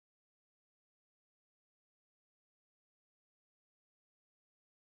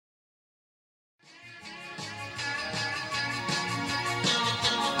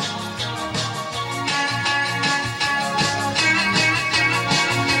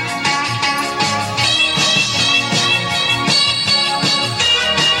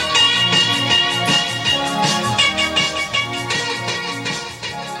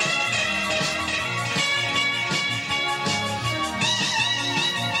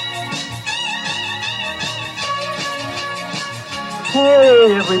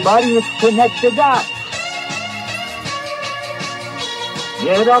Hey, everybody, it's Connect the Dots.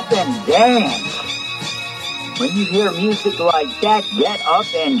 Get up and dance. When you hear music like that, get up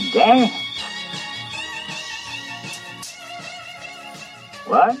and dance.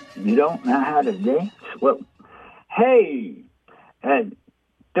 What? You don't know how to dance? Well, hey,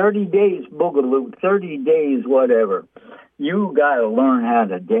 30 days boogaloo, 30 days whatever. You got to learn how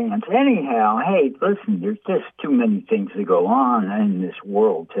to dance. Anyhow, hey, listen, there's just too many things to go on in this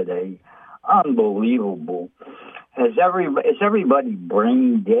world today. Unbelievable. Is everybody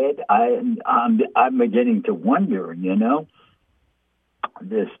brain dead? I'm beginning to wonder,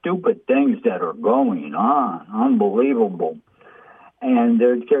 the stupid things that are going on. Unbelievable. And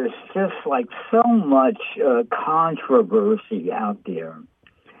there's just like so much controversy out there.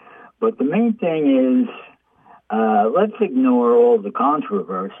 But the main thing is, let's ignore all the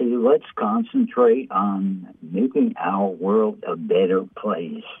controversy. Let's concentrate on making our world a better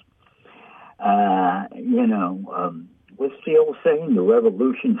place. What's the old saying? The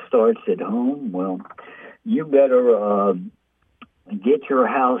revolution starts at home. Well, you better get your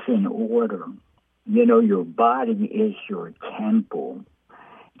house in order. Your body is your temple,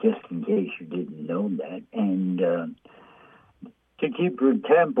 just in case you didn't know that. And to keep your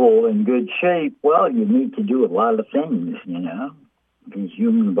temple in good shape, well, you need to do a lot of things, These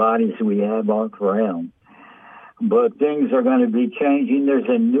human bodies we have are frail. But things are going to be changing. There's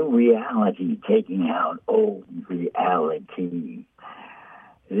a new reality taking out old reality.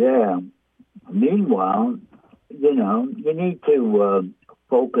 Yeah. Meanwhile, you need to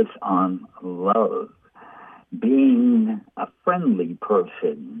focus on love, being a friendly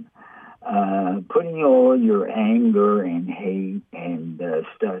person, putting all your anger and hate and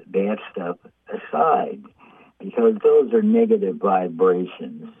bad stuff aside, because those are negative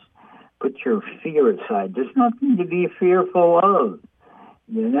vibrations. Put your fear aside. There's nothing to be fearful of,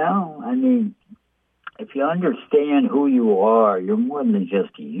 if you understand who you are, you're more than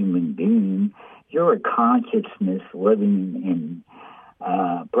just a human being. You're a consciousness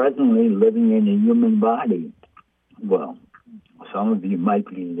presently living in a human body. Well, some of you might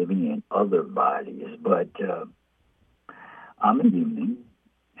be living in other bodies, but I'm a human,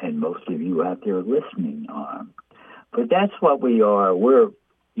 and most of you out there listening are. But that's what we are. We're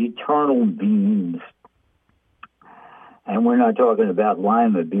eternal beings. And we're not talking about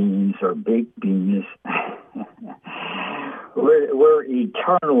lima beans or baked beans. we're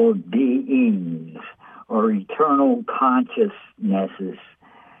eternal beings or eternal consciousnesses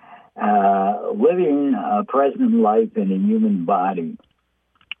living a present life in a human body.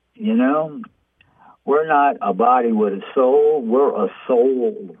 We're not a body with a soul. We're a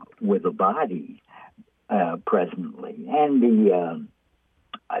soul with a body presently. And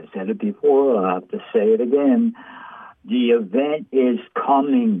I've said it before, I'll have to say it again, the event is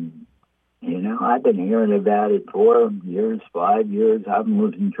coming. I've been hearing about it 4 years, 5 years. I'm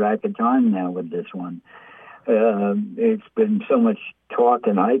losing track of time now with this one. It's been so much talk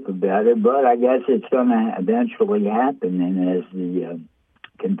and hype about it, but I guess it's going to eventually happen. And as the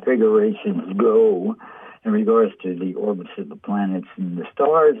configurations go in regards to the orbits of the planets and the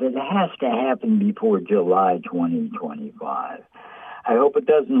stars, it has to happen before July 2025. I hope it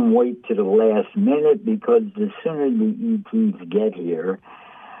doesn't wait to the last minute, because the sooner the ETs get here,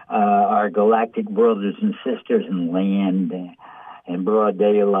 our galactic brothers and sisters and land in broad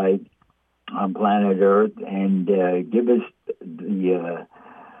daylight on planet Earth, and give us the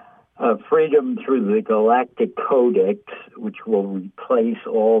freedom through the Galactic Codex, which will replace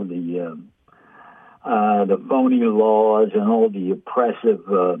all the phony laws and all the oppressive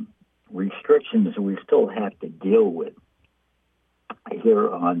restrictions we still have to deal with here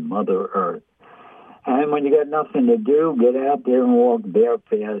on Mother Earth. And when you got nothing to do, get out there and walk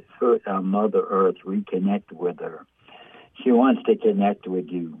barefoot on Mother Earth. Reconnect with her. She wants to connect with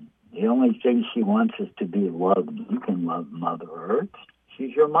you. The only thing she wants is to be loved. You can love Mother Earth.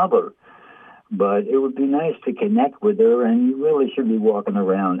 She's your mother. But it would be nice to connect with her, and you really should be walking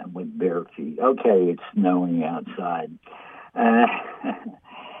around with bare feet. Okay, it's snowing outside.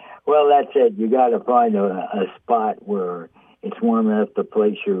 Well, that's it. You got to find a spot where it's warm enough to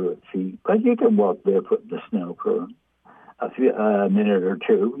place your feet. But you can walk barefoot in the snow for a minute or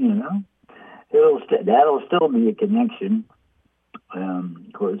two, That'll still be a connection.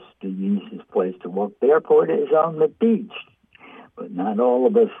 Of course, the easiest place to walk barefoot is on the beach. But not all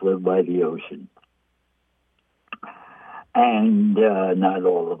of us live by the ocean. And not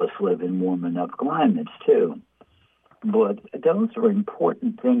all of us live in warm enough climates, too. But those are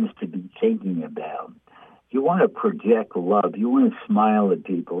important things to be thinking about. You want to project love. You want to smile at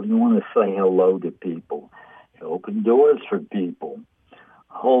people. You want to say hello to people. Open doors for people.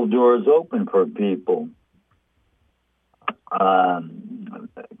 Hold doors open for people.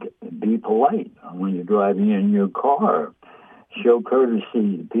 Be polite when you're driving in your car. Show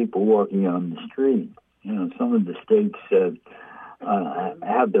courtesy to people walking on the street. You know, some of the states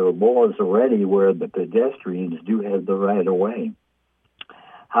have their laws already where the pedestrians do have the right of way.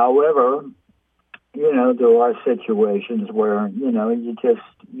 However, you know, there are situations where, you know,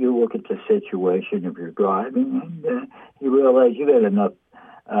 you look at the situation if you're driving and you realize you got enough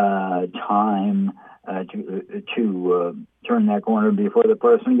time to turn that corner before the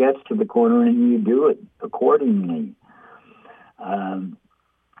person gets to the corner, and you do it accordingly.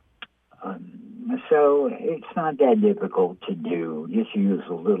 So it's not that difficult to do. Just use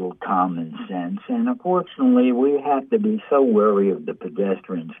a little common sense. And unfortunately, we have to be so wary of the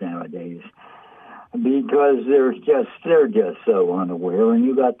pedestrians nowadays because they're just so unaware. And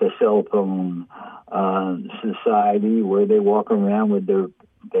you got the cell phone society where they walk around with their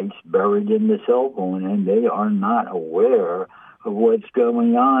face buried in the cell phone, and they are not aware of what's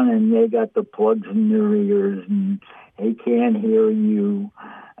going on, and they got the plugs in their ears, and they can't hear you,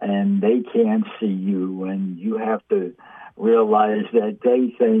 and they can't see you, and you have to realize that they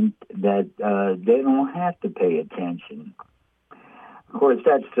think that they don't have to pay attention. Of course,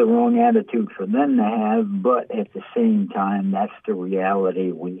 that's the wrong attitude for them to have, but at the same time, that's the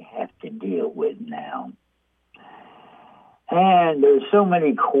reality we have to deal with now. And there's so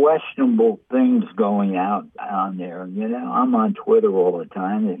many questionable things going out on there. You know, I'm on Twitter all the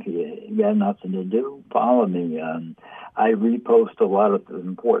time. If you got nothing to do, follow me. I repost a lot of the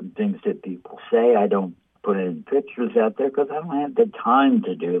important things that people say. I don't put any pictures out there because I don't have the time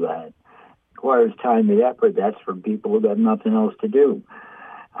to do that. It requires time and effort. That's for people who got nothing else to do.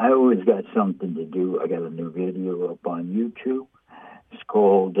 I always got something to do. I got a new video up on YouTube. It's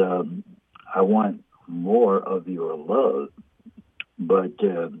called I Want More of Your Love. But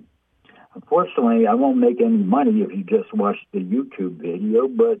unfortunately, I won't make any money if you just watch the YouTube video.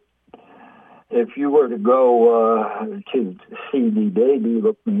 But if you were to go to CD Baby,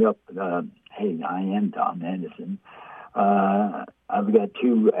 look me up. Hey, I am Tom Anderson. I've got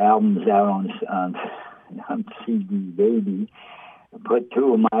 2 albums out on CD Baby. I put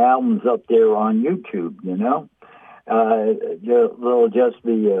 2 of my albums up there on YouTube, you know. There'll just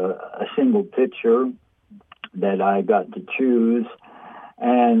be a single picture that I got to choose,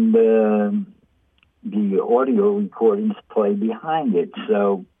 and the audio recordings play behind it.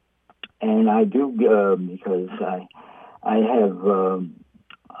 So, and I do because I have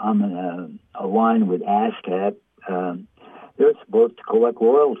I'm aligned with ASCAP. They're supposed to collect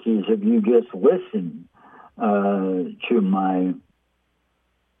royalties if you just listen to my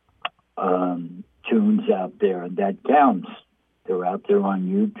tunes out there. That counts. They're out there on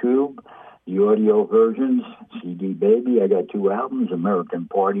YouTube. The audio versions, CD Baby. I got 2 albums, American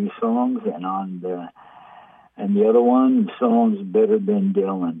Party Songs, and the other one, Songs Better Than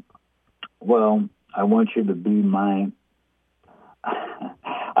Dylan. Well, I want you to be my.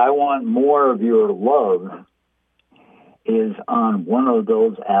 I Want More of Your Love is on one of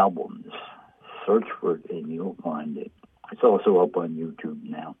those albums. Search for it and you'll find it. It's also up on YouTube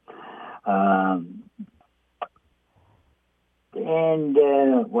now. And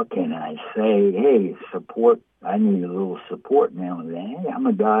what can I say? Hey, support. I need a little support now and then. Hey, I'm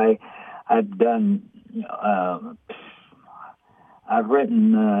a guy. I've done. I've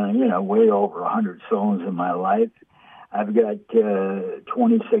written, way over 100 songs in my life. I've got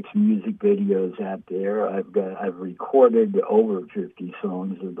 26 music videos out there. I've recorded over 50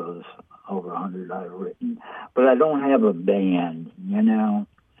 songs of those over 100 I've written, but I don't have a band. You know,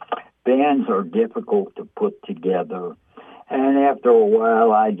 bands are difficult to put together. And after a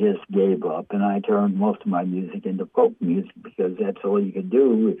while, I just gave up, and I turned most of my music into folk music because that's all you can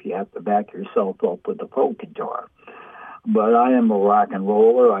do if you have to back yourself up with a folk guitar. But I am a rock and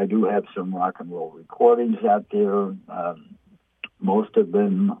roller. I do have some rock and roll recordings out there. Most of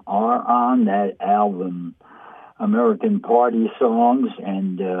them are on that album, American Party Songs,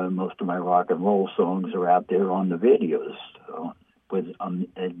 and most of my rock and roll songs are out there on the videos. So, with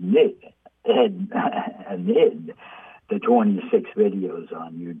amid the 26 videos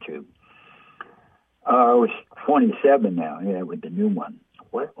on YouTube. It's 27 now, with the new one.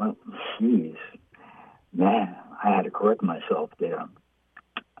 What? Well, geez. Man, I had to correct myself there.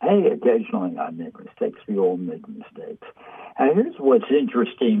 Hey, occasionally I make mistakes. We all make mistakes. And here's what's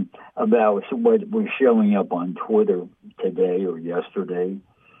interesting about what was showing up on Twitter today or yesterday.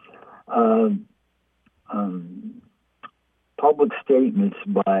 Public statements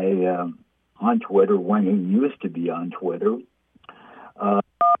by on Twitter when he used to be on Twitter.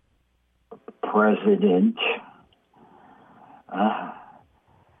 President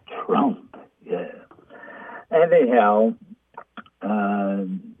anyhow,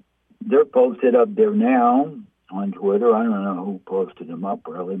 they're posted up there now on Twitter. I don't know who posted them up,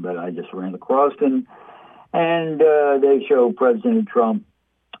 really, but I just ran across them. And they show President Trump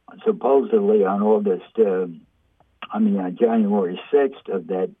supposedly on January 6th of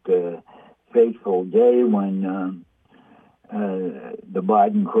that fateful day when the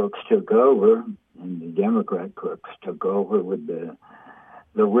Biden crooks took over and the Democrat crooks took over with the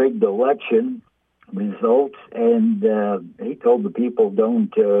rigged election results, and he told the people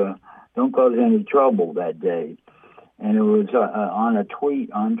don't cause any trouble that day. And it was on a tweet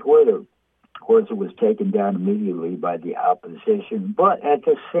on Twitter. Of course, it was taken down immediately by the opposition. But at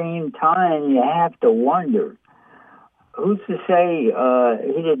the same time, you have to wonder, who's to say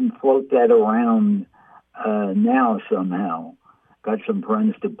he didn't float that around now somehow? Got some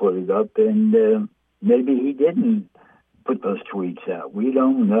friends to put it up, and maybe he didn't put those tweets out. We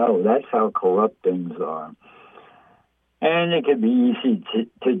don't know. That's how corrupt things are. And it could be easy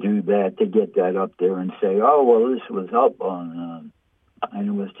to do that, to get that up there and say, oh, well, this was up on, and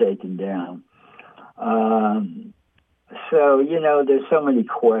it was taken down. So, there's so many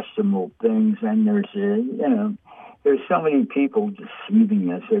questionable things, and there's so many people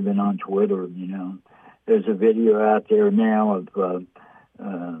deceiving us, even on Twitter, There's a video out there now of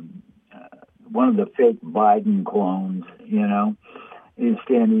one of the fake Biden clones, He's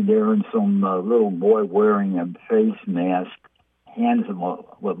standing there, and some little boy wearing a face mask hands him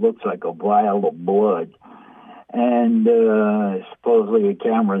what looks like a vial of blood. And supposedly a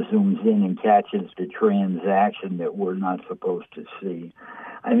camera zooms in and catches the transaction that we're not supposed to see.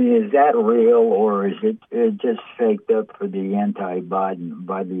 I mean, is that real, or is it just faked up for the anti-Biden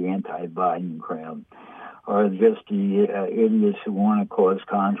crowd? Or just the idiots who want to cause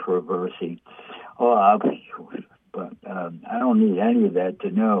controversy? But I don't need any of that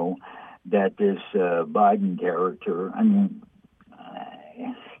to know that this Biden character,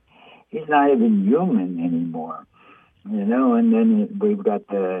 he's not even human anymore, And then we've got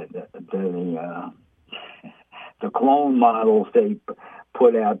the clone models they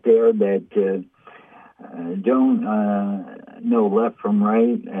put out there that don't know left from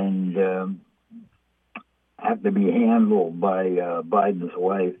right and have to be handled by Biden's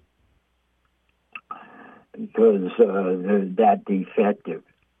wife, because they're that defective.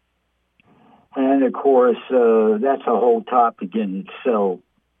 And, of course, that's a whole topic in itself.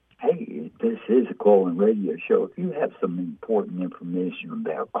 Hey, this is a call-in radio show. If you have some important information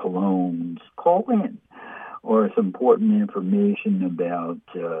about clones, call in. Or some important information about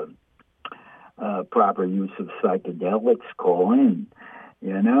proper use of psychedelics, call in.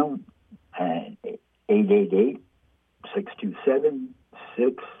 At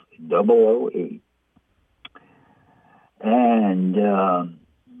 888-627-6008. And, all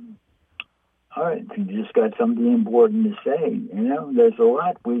right, if you just got something important to say, there's a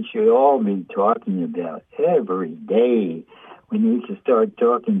lot we should all be talking about every day. We need to start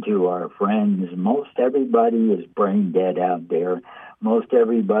talking to our friends. Most everybody is brain dead out there. Most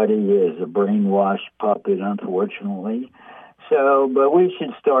everybody is a brainwashed puppet, unfortunately. So, but we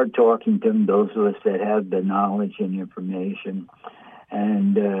should start talking to them, those of us that have the knowledge and information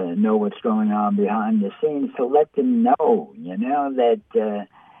and know what's going on behind the scenes, to let them know, that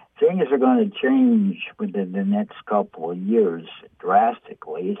things are going to change within the next couple of years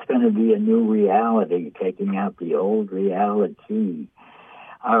drastically. It's going to be a new reality, taking out the old reality.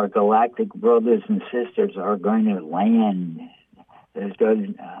 Our galactic brothers and sisters are going to land.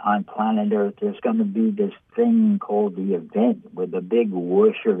 On planet Earth, there's going to be this thing called the event with a big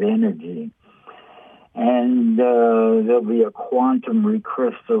whoosh of energy. And there'll be a quantum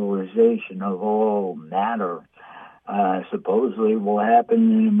recrystallization of all matter. Supposedly will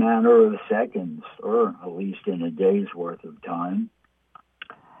happen in a matter of seconds, or at least in a day's worth of time.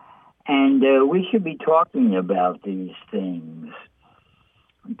 And we should be talking about these things.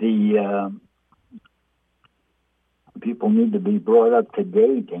 People need to be brought up to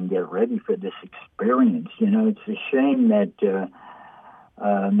date and get ready for this experience. It's a shame that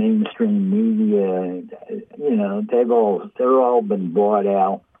mainstream media, they're all been bought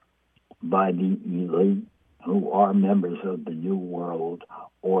out by the elite, who are members of the New World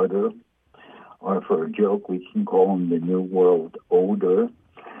Order, or for a joke, we can call them the New World Order.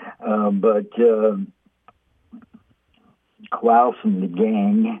 But Klaus and the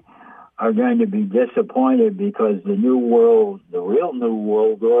gang are going to be disappointed, because the real New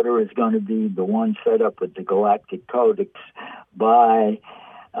World Order is going to be the one set up with the Galactic Codex by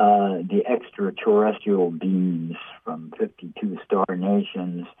the extraterrestrial beings from 52 star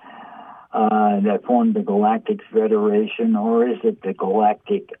nations that form the Galactic Federation, or is it the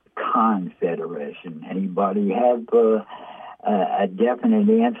Galactic confederation? Anybody have a definite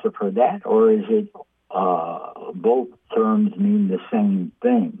answer for that, or is it both terms mean the same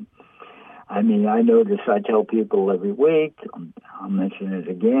thing? I mean, I notice I tell people every week, I'll mention it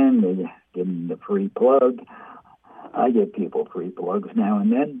again, they give them the free plug. I give people free plugs now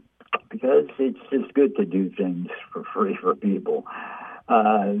and then because it's just good to do things for free for people.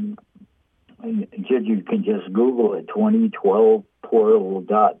 You can just Google it,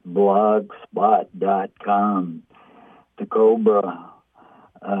 2012portal.blogspot.com, the Cobra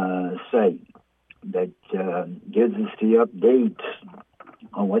site that gives us the updates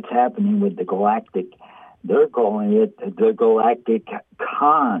on what's happening with the galactic. They're calling it the Galactic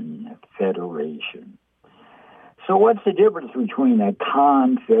Confederation. So what's the difference between a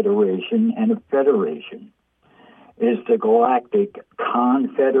confederation and a federation? Is the Galactic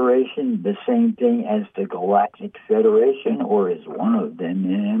Confederation the same thing as the Galactic Federation, or is one of them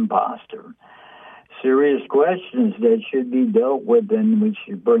an imposter? Serious questions that should be dealt with, and we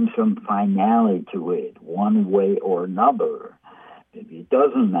should bring some finality to it, one way or another. Maybe it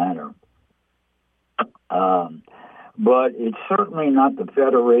doesn't matter. But it's certainly not the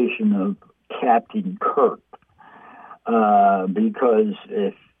Federation of Captain Kirk, because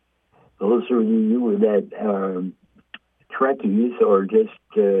if those of you that are Trekkies or just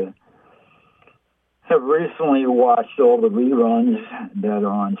have recently watched all the reruns that are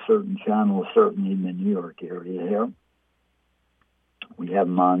on certain channels, certainly in the New York area here, we have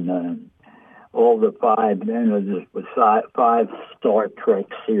them on all the five Star Trek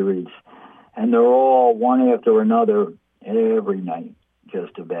series, and they're all one after another every night,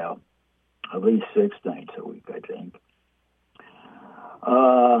 just about. At least 6 nights a week, I think.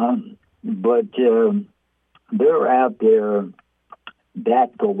 But they're out there,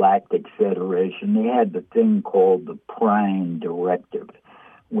 that Galactic Federation. They had the thing called the Prime Directive,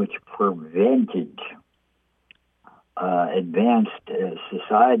 which prevented advanced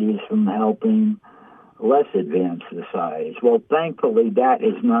societies from helping less advanced societies. Well, thankfully, that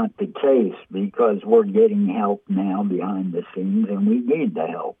is not the case, because we're getting help now behind the scenes, and we need the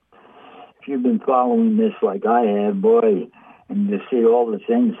help. If you've been following this like I have, boy, and to see all the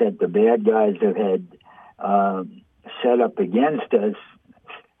things that the bad guys have had set up against us,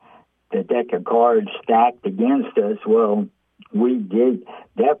 the deck of cards stacked against us, well, we did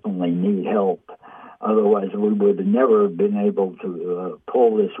definitely need help. Otherwise, we would have never been able to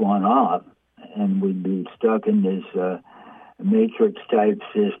pull this one off, and we'd be stuck in this matrix-type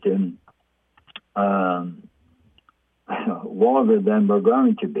system longer than we're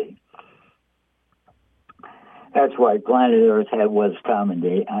going to be. That's why planet Earth was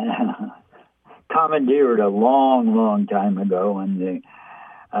commandeered a long, long time ago, and they've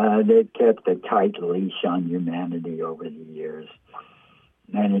kept a tight leash on humanity over the years.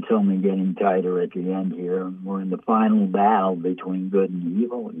 And it's only getting tighter at the end here. We're in the final battle between good and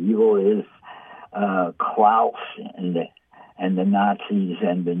evil. Evil is Klaus and the Nazis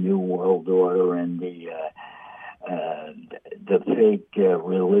and the New World Order and the fake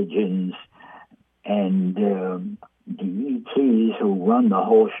religions and the ETs who run the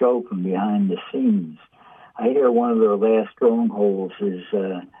whole show from behind the scenes. I hear one of their last strongholds is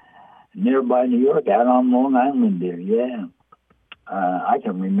nearby New York, out on Long Island there, yeah. I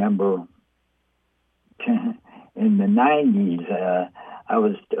can remember in the 90s, I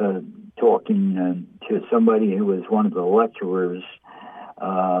was talking to somebody who was one of the lecturers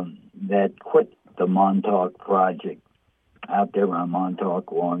that quit the Montauk Project out there on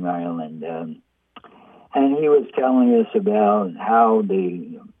Montauk, Long Island. And he was telling us about how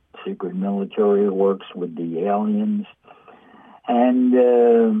the secret military works with the aliens and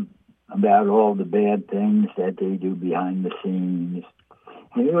about all the bad things that they do behind the scenes.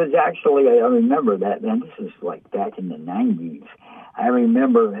 And he was actually, I remember that, and this is like back in the 90s. I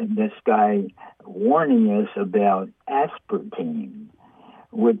remember this guy warning us about aspartame,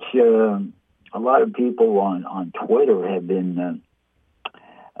 which a lot of people on Twitter have been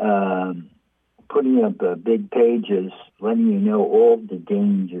putting up big pages letting you know all the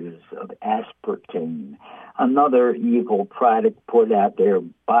dangers of aspartame, another evil product put out there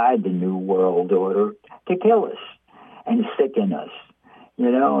by the New World Order to kill us and sicken us. You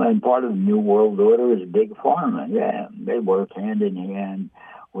know, and part of the New World Order is Big Pharma. Yeah, they work hand in hand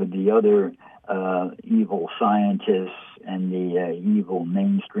with the other evil scientists and the evil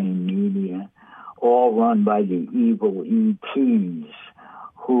mainstream media, all run by the evil ETs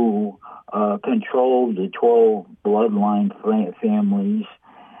who control the 12 bloodline families.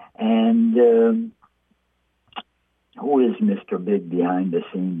 And who is Mr. Big behind the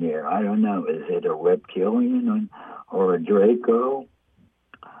scene there? I don't know. Is it a reptilian or a Draco?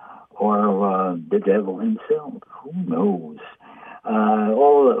 or the devil himself. Who knows?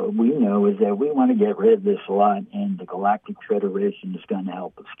 All we know is that we want to get rid of this lot, and the Galactic Federation is going to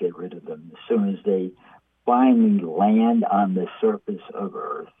help us get rid of them as soon as they finally land on the surface of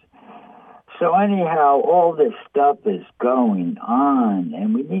Earth. So anyhow, all this stuff is going on,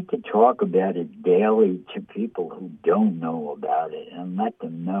 and we need to talk about it daily to people who don't know about it and let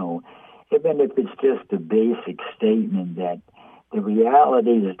them know, even if it's just a basic statement that the reality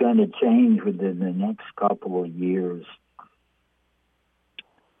is going to change within the next couple of years.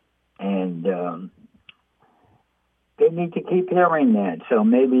 And they need to keep hearing that, so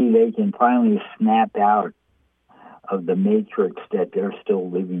maybe they can finally snap out of the matrix that they're still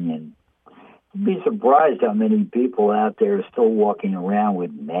living in. You'd be surprised how many people out there are still walking around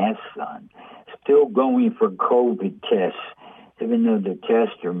with masks on, still going for COVID tests, even though the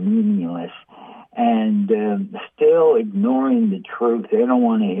tests are meaningless, and still ignoring the truth. They don't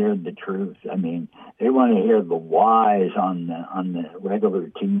want to hear the truth. I mean, they want to hear the lies on the regular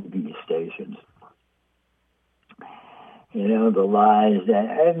TV stations. You know, the lies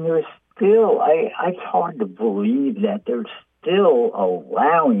and there's still, it's hard to believe that they're still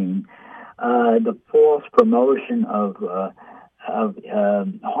allowing the false promotion of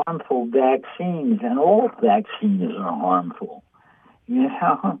harmful vaccines, and all vaccines are harmful. You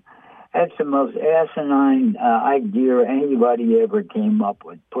know, that's the most asinine idea anybody ever came up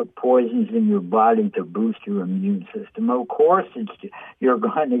with. Put poisons in your body to boost your immune system. Of course, you're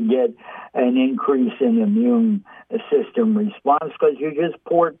going to get an increase in immune system response because you just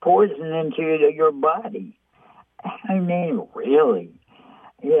poured poison into your body. I mean, really,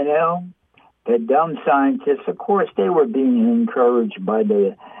 you know? The dumb scientists, of course, they were being encouraged by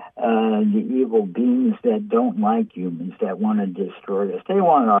the evil beings that don't like humans, that want to destroy us. They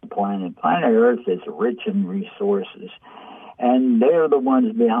want our planet. Planet Earth is rich in resources, and they're the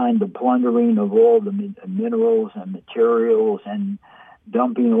ones behind the plundering of all the minerals and materials and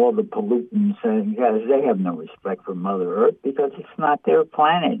dumping all the pollutants, because they have no respect for Mother Earth because it's not their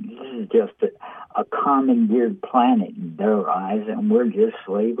planet. This is just a commandeered planet in their eyes, and we're just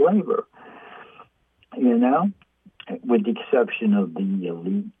slave labor. You know, with the exception of the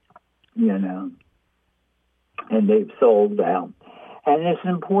elite, you know, and they've sold out. And it's an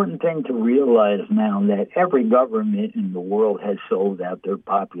important thing to realize now that every government in the world has sold out their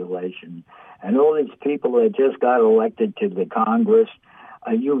population. And all these people that just got elected to the Congress,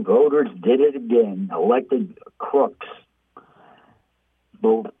 you voters did it again, elected crooks,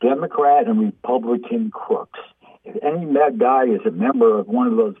 both Democrat and Republican crooks. If any guy is a member of one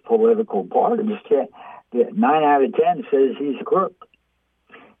of those political parties, 9 out of 10 says he's a crook,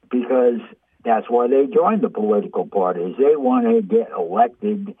 because that's why they joined the political parties. They want to get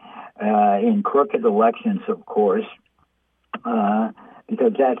elected in crooked elections, of course,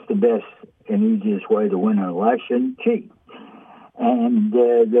 because that's the best and easiest way to win an election, cheat. And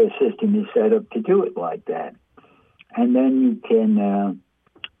the system is set up to do it like that. And then you can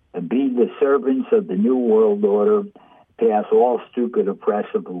be the servants of the New World Order, pass all stupid,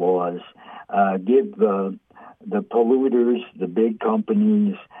 oppressive laws, give the polluters, the big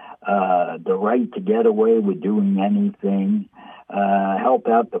companies, the right to get away with doing anything, help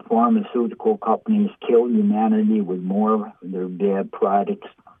out the pharmaceutical companies, kill humanity with more of their bad products,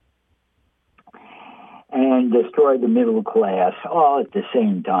 and destroy the middle class all at the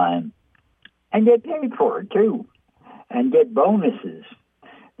same time, and get paid for it too, and get bonuses.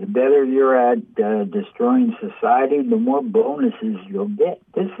 The better you're at destroying society, the more bonuses you'll get.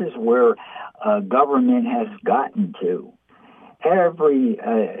 This is where government has gotten to. Every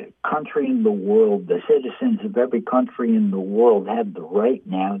country in the world, the citizens of every country in the world have the right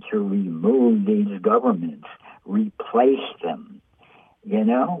now to remove these governments, replace them. You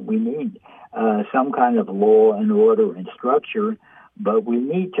know, we need some kind of law and order and structure, but we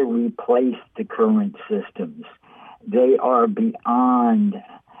need to replace the current systems. They are beyond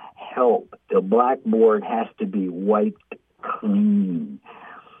help. The blackboard has to be wiped clean.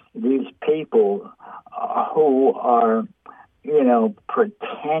 These people who are, you know,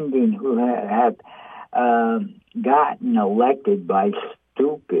 pretending, who have gotten elected by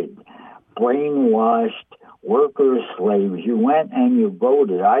stupid, brainwashed workers, slaves. You went and you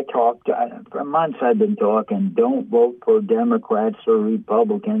voted. I talked, for months I've been talking, don't vote for Democrats or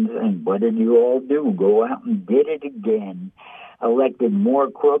Republicans. And what did you all do? Go out and did it again. Elected more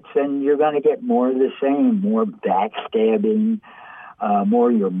crooks, and you're going to get more of the same, more backstabbing,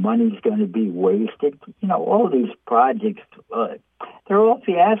 more your money's going to be wasted. You know, all these projects, they're all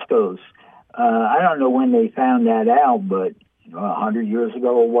fiascos. I don't know when they found that out, but 100 years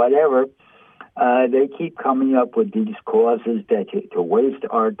ago or whatever, they keep coming up with these causes to waste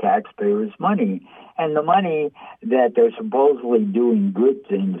our taxpayers' money. And the money that they're supposedly doing good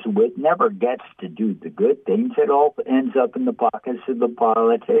things with never gets to do the good things. It all ends up in the pockets of the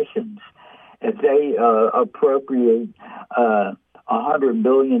politicians. If they appropriate $100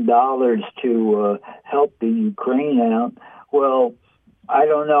 billion to help the Ukraine out, well, I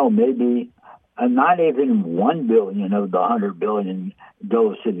don't know, maybe not even $1 billion of the $100 billion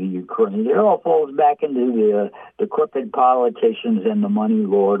goes to the Ukraine. It all falls back into the crooked politicians and the money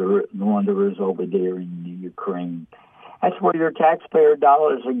launderers over there in the Ukraine. That's where your taxpayer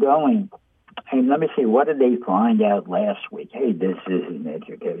dollars are going. And let me see, what did they find out last week? Hey, this is an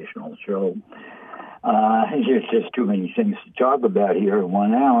educational show. There's just too many things to talk about here in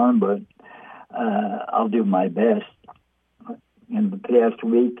 1 hour, but I'll do my best. In the past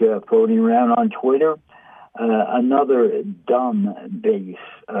week, floating around on Twitter, another dumb base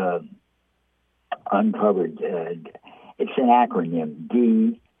uncovered. It's an acronym,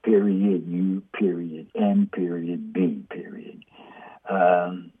 D period U period N period B period.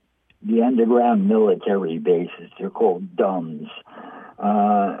 The underground military bases, they're called DUMBs.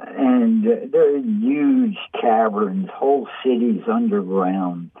 And they're huge caverns, whole cities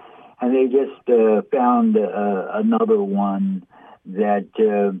underground. And they just found another one that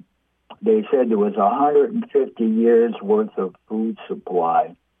they said there was 150 years worth of food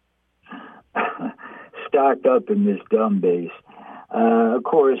supply stocked up in this dumb base. Of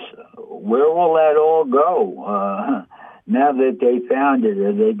course, where will that all go? Now that they found it,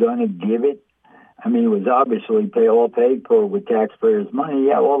 are they going to give it? I mean, it was obviously all paid for with taxpayers' money.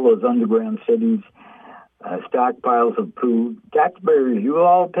 Yeah, all those underground cities, stockpiles of food. Taxpayers, you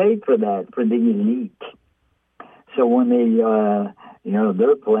all paid for that, for the elite. So when they,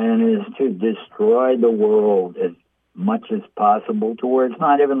 their plan is to destroy the world as much as possible to where it's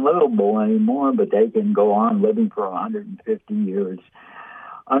not even livable anymore, but they can go on living for 150 years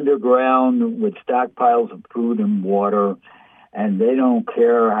underground with stockpiles of food and water, and they don't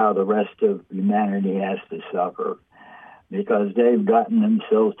care how the rest of humanity has to suffer because they've gotten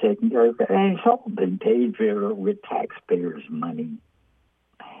themselves taken care of. And it's all been paid for with taxpayers' money.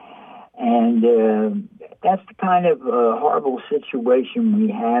 And that's the kind of horrible situation we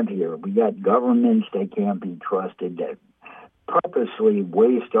have here. We got governments that can't be trusted that purposely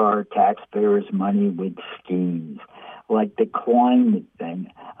waste our taxpayers' money with schemes like the climate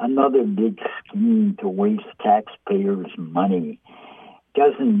thing, another big scheme to waste taxpayers' money.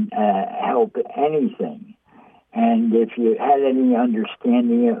 Doesn't help anything. And if you had any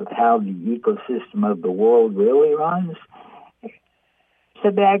understanding of how the ecosystem of the world really runs, it's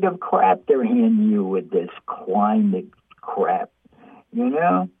a bag of crap they're handing you with this climate crap. You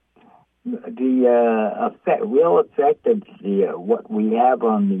know, the real effect of what we have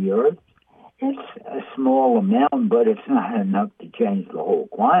on the earth, it's a small amount, but it's not enough to change the whole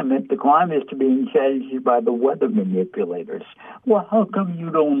climate. The climate is being changed by the weather manipulators. Well, how come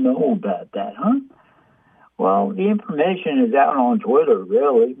you don't know about that, huh? Well, the information is out on Twitter,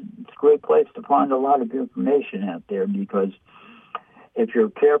 really. It's a great place to find a lot of information out there because if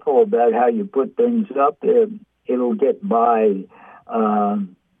you're careful about how you put things up, it'll get by the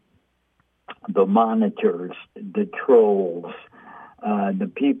monitors, the trolls,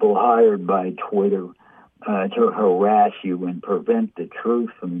 the people hired by Twitter to harass you and prevent the truth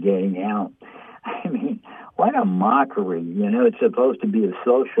from getting out. I mean, what a mockery. You know, it's supposed to be a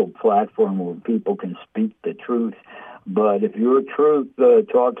social platform where people can speak the truth. But if your truth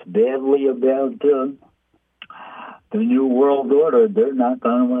talks badly about the New World Order, they're not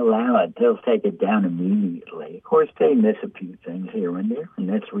going to allow it. They'll take it down immediately. Of course, they miss a few things here and there, and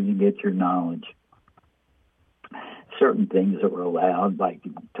that's where you get your knowledge. Certain things are allowed, like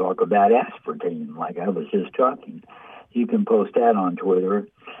you talk about aspartame, like I was just talking. You can post that on Twitter.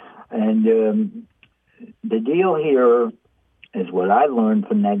 And the deal here is what I learned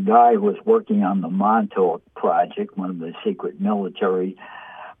from that guy who was working on the Montauk Project, one of the secret military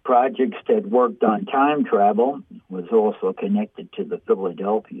projects that worked on time travel, was also connected to the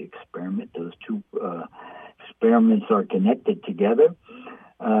Philadelphia experiment. Those two experiments are connected together.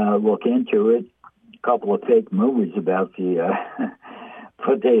 Look into it. A couple of fake movies about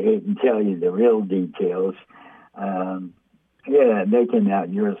but they didn't tell you the real details. Yeah, they came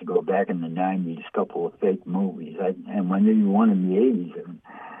out years ago, back in the 90s, a couple of fake movies. And when you one in the 80s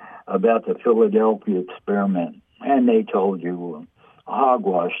about the Philadelphia experiment, and they told you a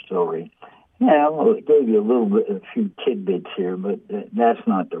hogwash story. Yeah, well, it gave you a few tidbits here, but that's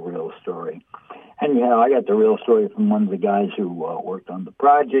not the real story. Anyhow, I got the real story from one of the guys who worked on the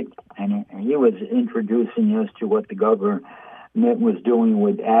project, and he was introducing us to what the government was doing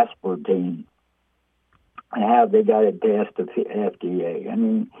with aspartame. and how they got it past the FDA. I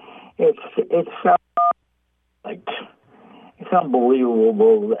mean, it's so, like, it's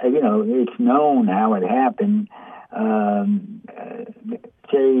unbelievable. You know, it's known how it happened.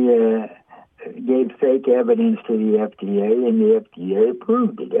 They gave fake evidence to the FDA, and the FDA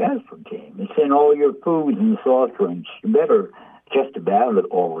approved it, aspartame. It's in all your foods and soft drinks. You better, just about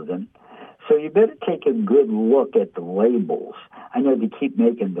all of them. So you better take a good look at the labels. I know they keep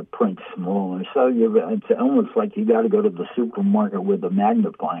making the print smaller, so it's almost like you got to go to the supermarket with a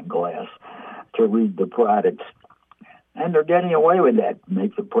magnifying glass to read the products. And they're getting away with that,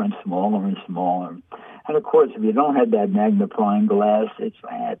 make the print smaller and smaller. And, of course, if you don't have that magnifying glass, it's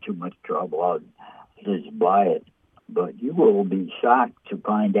too much trouble. I'll just buy it. But you will be shocked to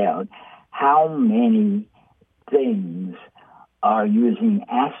find out how many things are using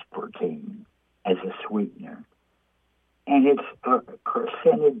aspartame as a sweetener. And it's a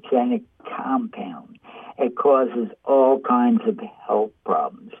carcinogenic compound. It causes all kinds of health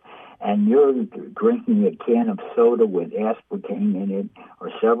problems. And you're drinking a can of soda with aspartame in it,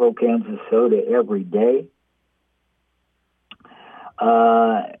 or several cans of soda every day.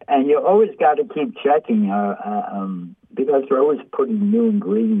 And you always got to keep checking, because they're always putting new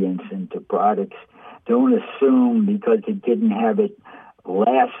ingredients into products. Don't assume because it didn't have it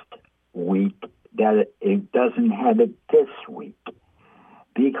last week that it doesn't have it this week.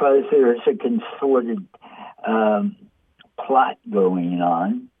 Because there's a concerted plot going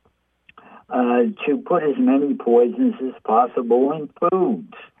on to put as many poisons as possible in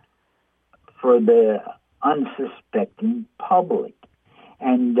foods for the unsuspecting public.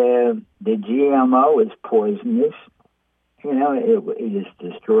 And the GMO is poisonous. You know, it is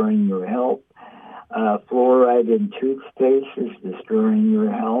destroying your health. Fluoride in toothpaste is destroying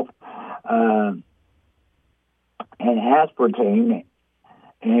your health. And aspartame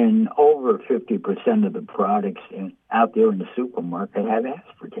in over 50% of the products out there in the supermarket have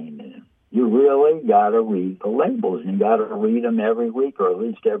aspartame in them. You really got to read the labels, and you got to read them every week or at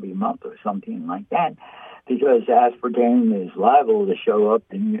least every month or something like that, because aspartame is liable to show up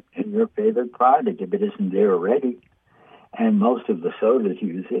in your favorite product if it isn't there already. And most of the sodas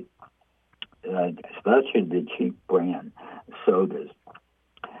use it, especially the cheap brand sodas.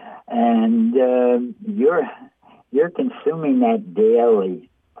 And you're consuming that daily,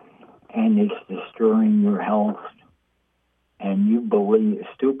 and it's destroying your health. And you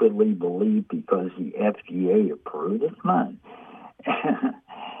stupidly believe because the FDA approved it. Come on.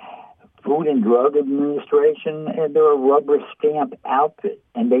 Food and Drug Administration, and they're a rubber stamp outfit,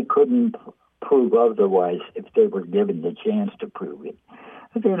 and they couldn't prove otherwise if they were given the chance to prove it.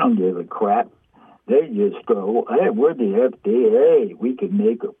 But they don't give a crap. They just go, hey, we're the FDA. We can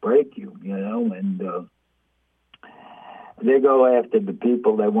make or break you, you know, and they go after the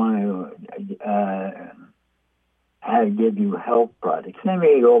people that want to give you health products. They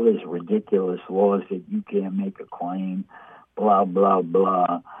made all these ridiculous laws that you can't make a claim, blah, blah,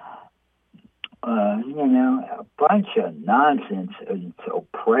 blah. You know, a bunch of nonsense. It's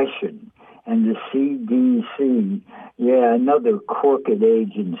oppression. And the CDC, yeah, another crooked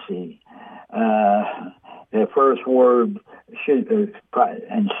agency. The first word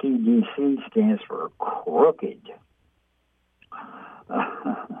and CDC stands for crooked.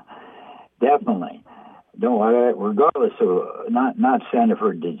 Definitely. Don't worry, regardless of not Center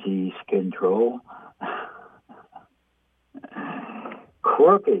for Disease Control.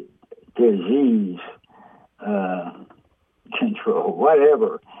 Crooked disease control,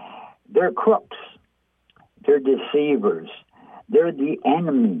 whatever. They're crooks. They're deceivers. They're the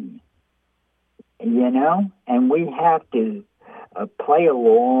enemy, you know? And we have to play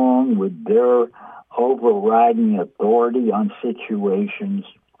along with their overriding authority on situations.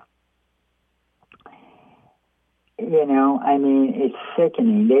 You know, I mean, it's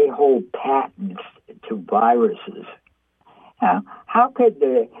sickening. They hold patents to viruses. How could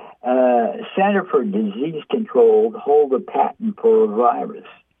the Center for Disease Control hold a patent for a virus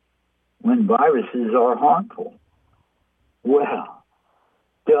when viruses are harmful? Well,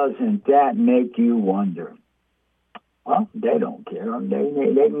 doesn't that make you wonder? Well, they don't care.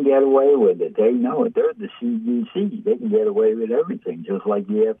 They can get away with it. They know it. They're the CDC. They can get away with everything, just like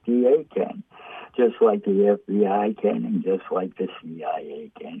the FDA can, just like the FBI can, and just like the CIA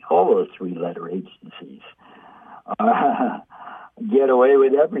can. All those three-letter agencies get away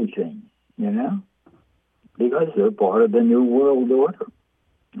with everything, you know, because they're part of the New World Order.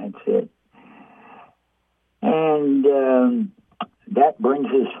 That's it. And that brings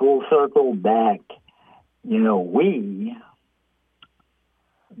us full circle back. You know, we,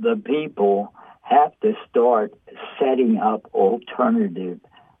 the people, have to start setting up alternative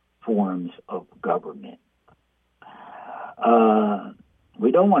forms of government.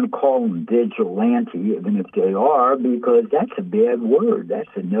 We don't want to call them vigilante, even if they are, because that's a bad word. That's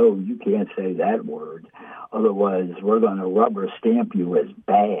a no, you can't say that word. Otherwise, we're going to rubber stamp you as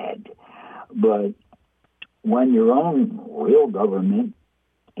bad. But when your own real government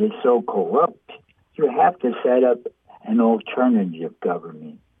is so corrupt, you have to set up an alternative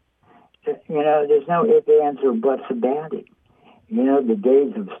government. There's no ifs, ands, or buts about it. The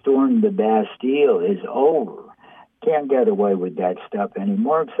days of storming the Bastille is over. Can't get away with that stuff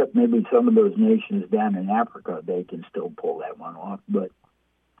anymore, except maybe some of those nations down in Africa, they can still pull that one off. But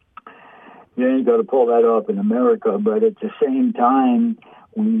you ain't going to pull that off in America. But at the same time,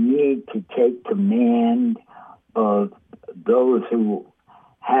 we need to take command of those who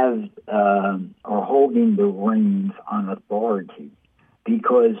have are holding the reins on authority,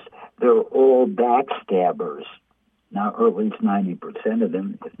 because they're all backstabbers. Now, or at least 90% of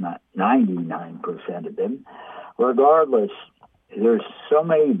them, if not 99% of them. Regardless, there's so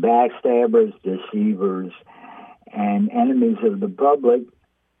many backstabbers, deceivers, and enemies of the public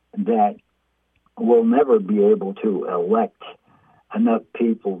that will never be able to elect enough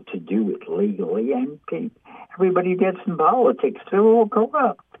people to do it legally. And everybody gets in politics. They're all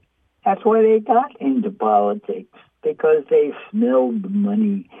corrupt. That's why they got into politics, because they smelled the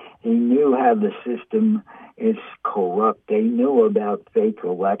money. They knew how the system is corrupt. They knew about fake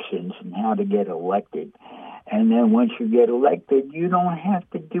elections and how to get elected. And then once you get elected, you don't have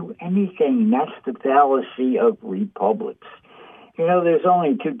to do anything. That's the fallacy of republics. There's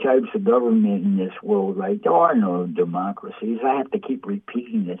only two types of government in this world, right? There are no democracies. I have to keep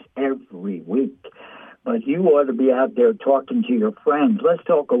repeating this every week. But you ought to be out there talking to your friends. Let's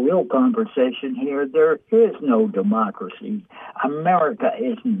talk a real conversation here. There is no democracy. America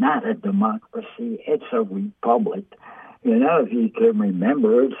is not a democracy. It's a republic. If you can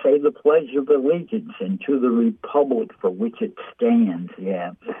remember it, say the Pledge of Allegiance and to the republic for which it stands.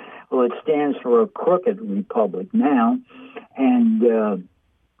 Yeah. Well, it stands for a crooked republic now. And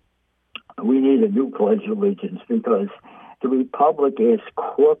we need a new Pledge of Allegiance, because the republic is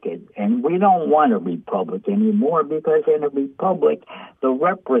crooked, and we don't want a republic anymore, because in a republic, the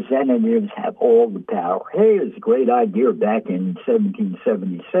representatives have all the power. Hey, it was a great idea back in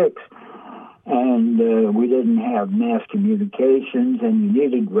 1776, and we didn't have mass communications, and you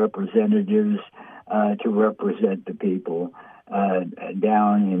needed representatives to represent the people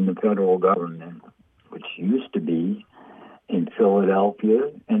down in the federal government, which used to be in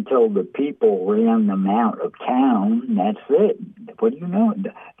Philadelphia, until the people ran them out of town. That's it. What do you know?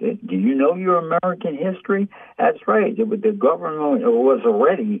 Do you know your American history? That's right. The government was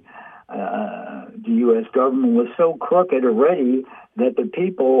already, the U.S. government was so crooked already that the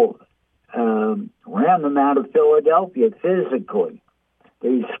people ran them out of Philadelphia physically. They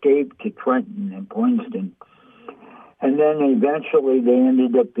escaped to Trenton and Princeton. And then eventually they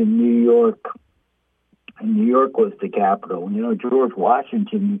ended up in New York. And New York was the capital. George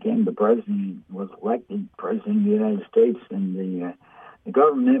Washington became the president, was elected president of the United States, and the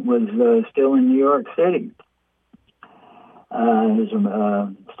government was still in New York City. There's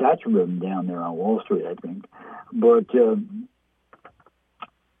a statue of him down there on Wall Street, I think. But, you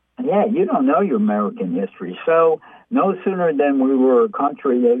don't know your American history. So no sooner than we were a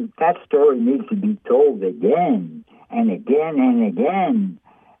country, that story needs to be told again and again and again,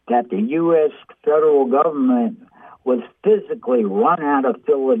 that the U.S. federal government was physically run out of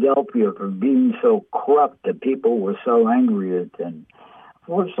Philadelphia for being so corrupt that people were so angry at them.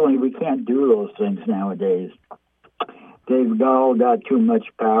 Fortunately, we can't do those things nowadays. They've all got too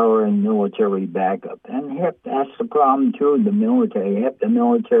much power and military backup. And that's the problem, too, the military. Half the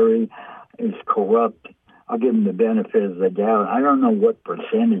military is corrupt. I'll give them the benefit of the doubt. I don't know what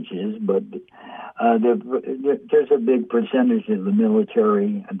percentage is, but there's a big percentage of the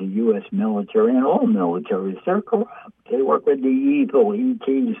military, the U.S. military, and all militaries. They're corrupt. They work with the evil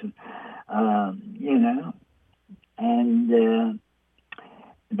ETs, and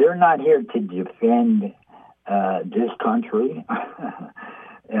they're not here to defend this country.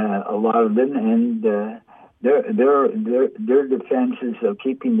 A lot of them, and their defenses of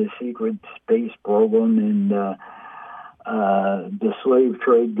keeping the secret space program and the slave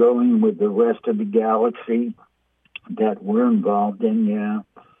trade going with the rest of the galaxy that we're involved in,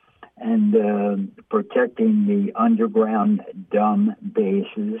 and protecting the underground dumb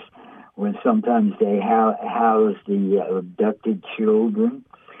bases where sometimes they house the abducted children.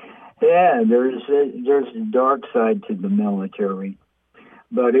 Yeah, there's a dark side to the military.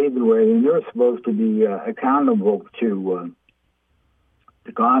 But either way, and they're supposed to be accountable to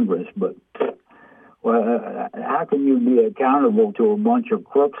Congress, but how can you be accountable to a bunch of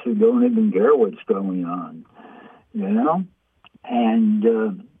crooks who don't even care what's going on? you know?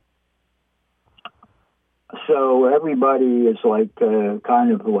 And so everybody is like,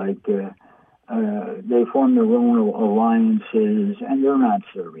 kind of like, they form their own alliances, and they're not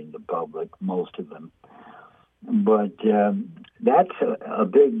serving the public, most of them. But that's a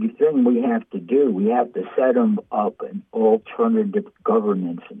big thing we have to do. We have to set them up an alternative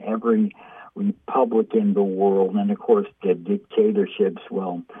governance in every republic in the world. And, of course, the dictatorships,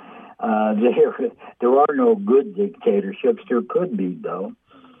 well, there are no good dictatorships. There could be, though.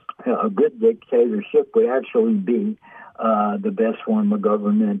 A good dictatorship would actually be the best form of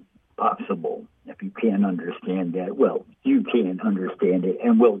government possible. If you can't understand that, well, you can't understand it,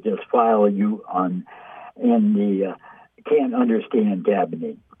 and we'll just file you in the can't understand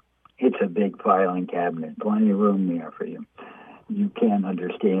cabinet. It's a big filing cabinet, plenty of room there for you. You can't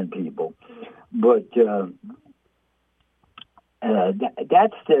understand people. But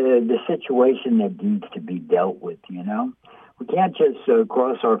that's the situation that needs to be dealt with, you know? We can't just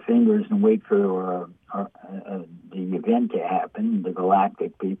cross our fingers and wait for the event to happen, the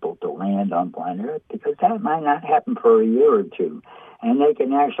galactic people to land on planet Earth, because that might not happen for a year or two. And they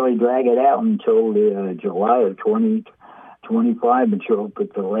can actually drag it out until July of 2025 and show up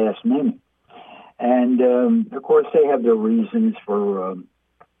at the last minute. And, of course, they have their reasons for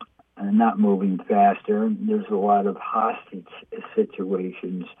not moving faster. There's a lot of hostage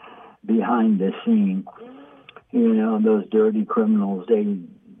situations behind the scene. You know, those dirty criminals, they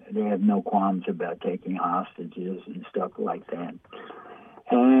have no qualms about taking hostages and stuff like that.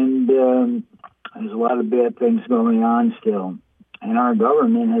 And there's a lot of bad things going on still. And our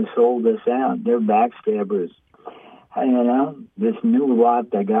government has sold us out. They're backstabbers. You know, this new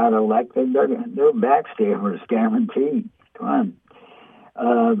lot that got elected, they're backstabbers, guaranteed. Come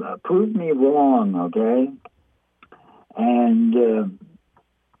on. Prove me wrong, okay? And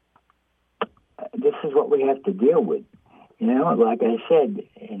this is what we have to deal with. You know, like I said,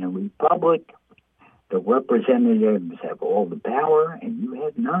 in a republic, the representatives have all the power and you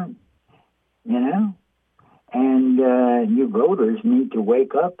have none, you know? And you voters need to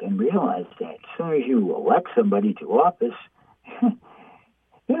wake up and realize that as soon as you elect somebody to office,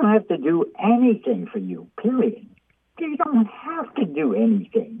 they don't have to do anything for you, period. You don't have to do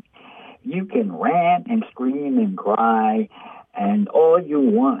anything. You can rant and scream and cry and all you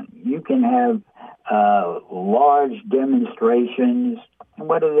want. You can have large demonstrations. And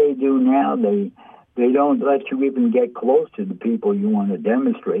what do now? They don't let you even get close to the people you want to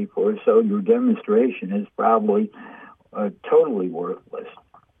demonstrate for, so your demonstration is probably totally worthless.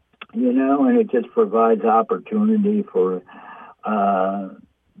 You know, and it just provides opportunity for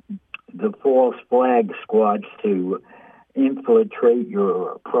the false flag squads to infiltrate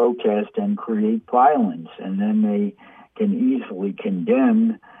your protest and create violence, and then they can easily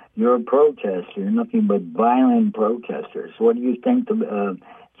condemn your protest. You're nothing but violent protesters. What do you think the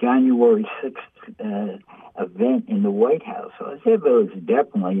January 6th event in the White House was? It was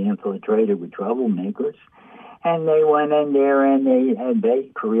definitely infiltrated with troublemakers. And they went in there and they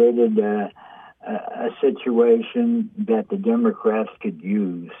created a situation that the Democrats could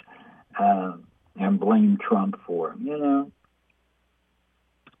use and blame Trump for, you know.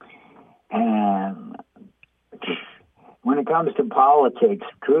 And when it comes to politics,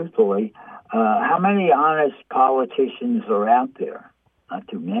 truthfully, how many honest politicians are out there? Not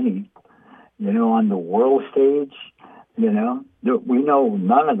too many. You know, on the world stage, you know, we know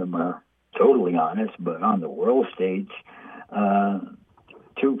none of them are totally honest, but on the world stage,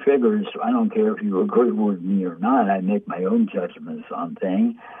 two figures, I don't care if you agree with me or not, I make my own judgments on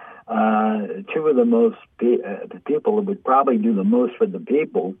things. Two of the most the people that would probably do the most for the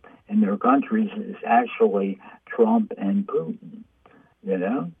people in their countries is actually Trump and Putin, you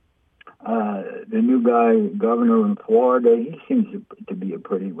know. The new guy, governor in Florida, he seems to be a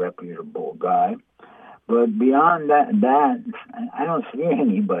pretty reputable guy. But beyond that, I don't see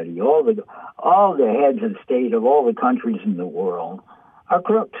anybody. All the heads of state of all the countries in the world are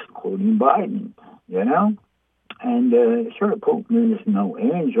crooks, including Biden, you know. And sure, Putin is no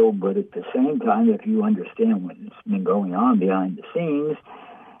angel, but at the same time, if you understand what's been going on behind the scenes,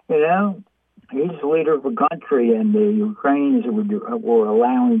 you know, he's the leader of a country, and the Ukrainians were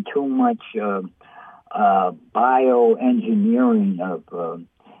allowing too much bioengineering of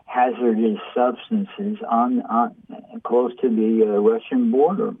hazardous substances on close to the Russian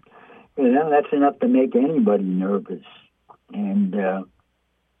border. You know, that's enough to make anybody nervous. And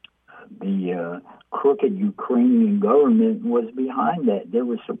the crooked Ukrainian government was behind that. They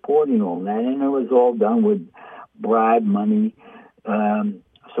were supporting all that, and it was all done with bribe money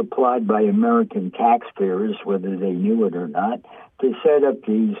supplied by American taxpayers, whether they knew it or not, to set up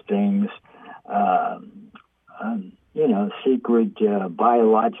these things secret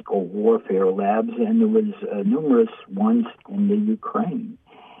biological warfare labs, and there was numerous ones in the Ukraine.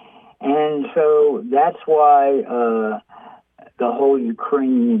 And so that's why the whole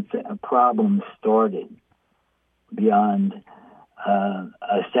Ukrainian problem started, beyond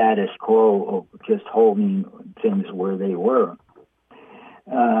a status quo of just holding things where they were.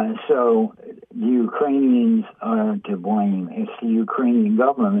 So the Ukrainians are to blame. It's the Ukrainian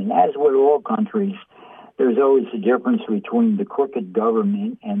government. As with all countries, there's always a difference between the crooked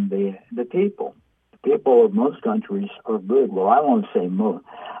government and the people. The people of most countries are good. Well, I won't say most.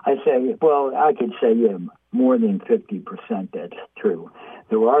 I could say, more than 50% that's true.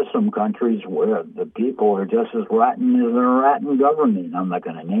 There are some countries where the people are just as rotten as a rotten government. I'm not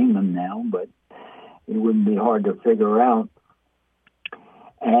going to name them now, but it wouldn't be hard to figure out.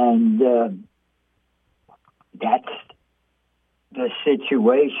 And that's the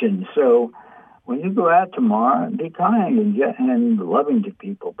situation. So when you go out tomorrow, be kind and loving to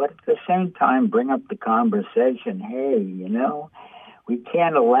people, but at the same time, bring up the conversation. Hey, we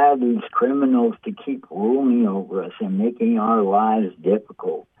can't allow these criminals to keep ruling over us and making our lives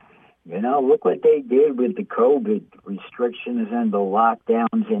difficult. Look what they did with the COVID restrictions and the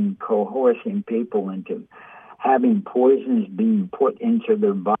lockdowns and coercing people into having poisons being put into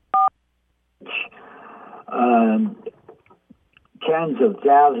their bodies. Tens of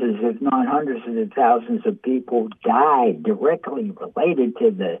thousands, if not hundreds of thousands of people died directly related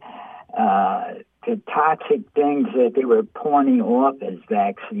to the toxic things that they were pointing off as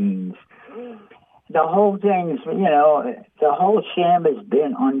vaccines. The whole thing, the whole sham has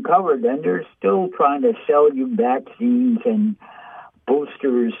been uncovered, and they're still trying to sell you vaccines and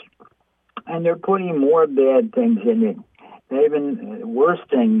boosters, and they're putting more bad things in it. Even worse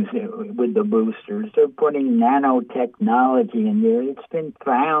things with the boosters. They're putting nanotechnology in there. It's been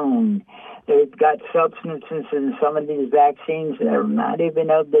found. They've got substances in some of these vaccines that are not even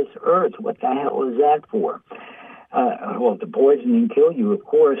of this earth. What the hell is that for? To poison and kill you, of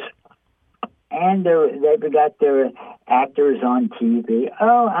course. And they've got their actors on TV.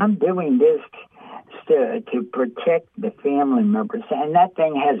 Oh, I'm doing this to protect the family members. And that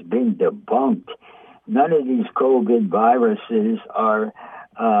thing has been debunked. None of these COVID viruses are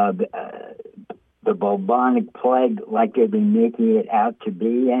the bubonic plague like they've been making it out to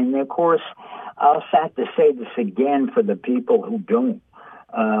be. And, of course, I'll have to say this again for the people who don't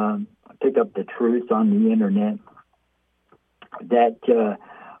pick up the truth on the Internet, that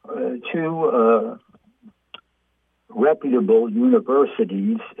two reputable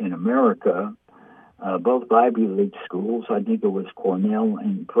universities in America, both Ivy League schools, I think it was Cornell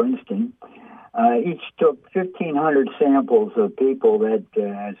and Princeton, each took 1,500 samples of people that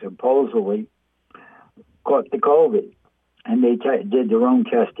supposedly caught the COVID, and they did their own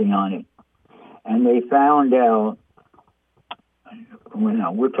testing on it. And they found out,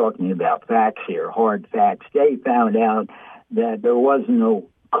 we're talking about facts here, hard facts, they found out that there was no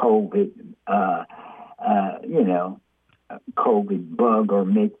COVID, COVID bug or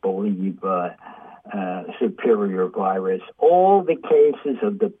make-believe superior virus. All the cases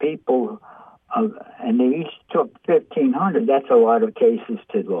of the people, and they each took 1,500. That's a lot of cases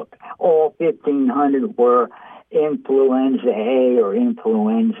to look. All 1,500 were influenza A or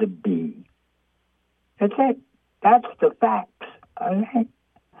influenza B. That's it. That's the facts. Okay?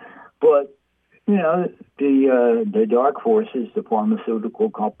 But, the dark forces, the pharmaceutical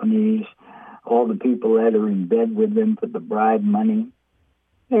companies, all the people that are in bed with them for the bribe money,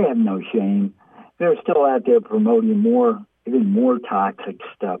 they have no shame. They're still out there promoting even more toxic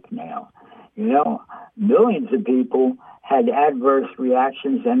stuff now. Millions of people had adverse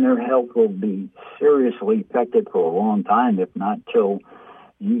reactions, and their health will be seriously affected for a long time, if not till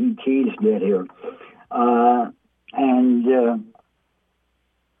ETs get here.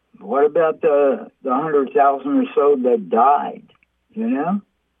 What about the 100,000 or so that died?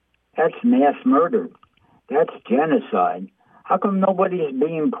 That's mass murder. That's genocide. How come nobody's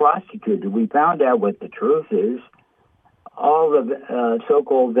being prosecuted? We found out what the truth is. All the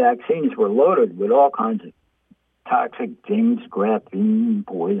so-called vaccines were loaded with all kinds of toxic things, graphene,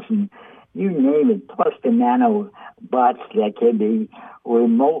 poison, you name it, plus the nanobots that can be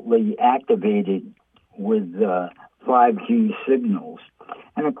remotely activated with 5G signals.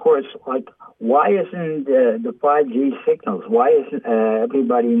 And, of course, why isn't the 5G signals, why isn't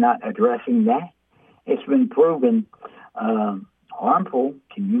everybody not addressing that? It's been proven harmful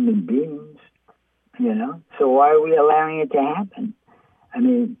to human beings, So why are we allowing it to happen? I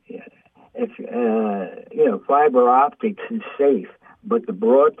mean, if, fiber optics is safe, but the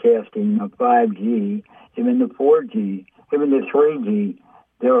broadcasting of 5G, even the 4G, even the 3G,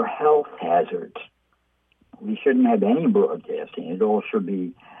 they're health hazards. We shouldn't have any broadcasting. It all should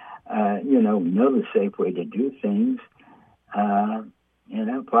be, we know the safe way to do things.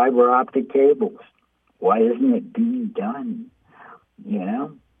 Fiber optic cables. Why isn't it being done?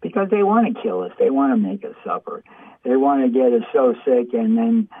 Because they want to kill us. They want to make us suffer. They want to get us so sick and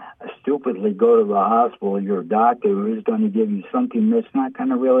then stupidly go to the hospital. Your doctor who is going to give you something that's not going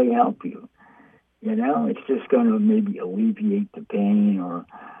to really help you. It's just going to maybe alleviate the pain or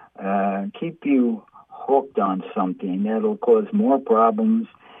keep you hooked on something that'll cause more problems,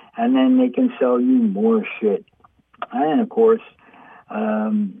 and then they can sell you more shit. And, of course,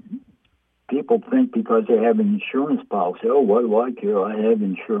 people think because they have an insurance policy, oh, what do I care? I have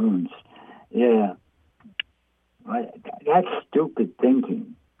insurance. Yeah. That's stupid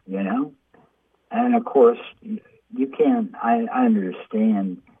thinking, And, of course, you can't, I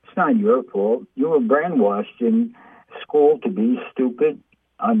understand. It's not your fault. You were brainwashed in school to be stupid,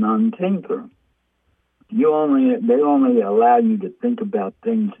 a non-thinker. They only allow you to think about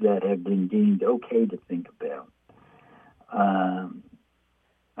things that have been deemed okay to think about.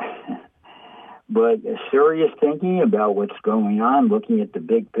 But serious thinking about what's going on, looking at the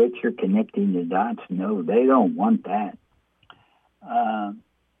big picture, connecting the dots, no, they don't want that.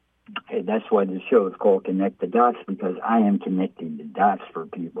 That's why the show is called Connect the Dots, because I am connecting the dots for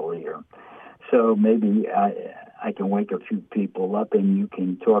people here. So maybe I can wake a few people up and you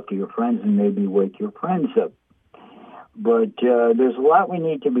can talk to your friends and maybe wake your friends up. But there's a lot we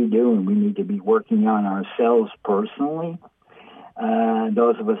need to be doing. We need to be working on ourselves personally.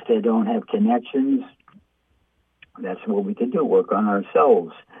 Those of us that don't have connections, that's what we can do, work on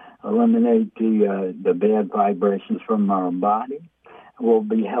ourselves. Eliminate the bad vibrations from our body. We will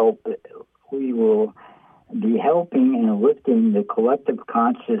be helping and lifting the collective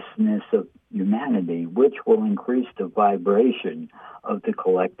consciousness of humanity, which will increase the vibration of the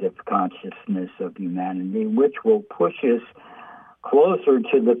collective consciousness of humanity, which will push us closer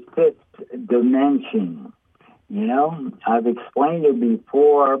to the fifth dimension. I've explained it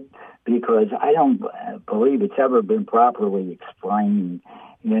before because I don't believe it's ever been properly explained.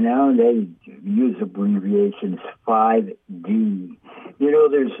 They use abbreviations 5D.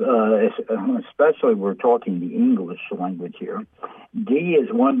 There's, especially we're talking the English language here. D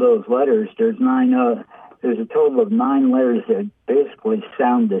is one of those letters. There's a total of 9 letters that basically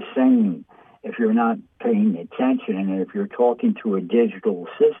sound the same if you're not paying attention. And if you're talking to a digital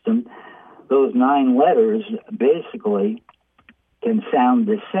system, those 9 letters basically can sound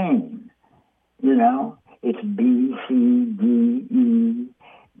the same. It's B, C, D, E,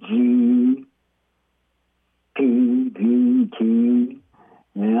 G, P, V, T.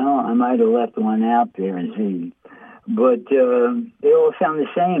 I might have left one out there, Z. But they all sound the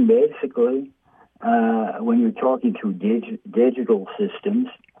same, basically, when you're talking to digital systems.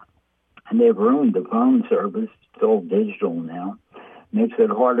 And they've ruined the phone service. It's all digital now. Makes it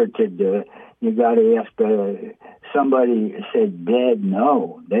harder to do. You got to ask, somebody said bed.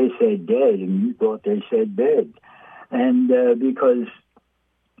 No, they said dead, and you thought they said bed. And because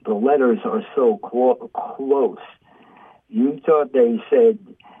the letters are so close, you thought they said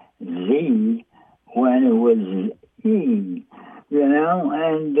Z when it was E,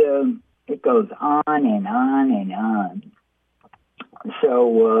 and it goes on and on and on.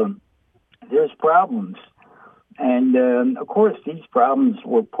 So there's problems. And, of course, these problems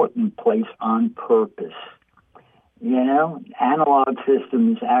were put in place on purpose. Analog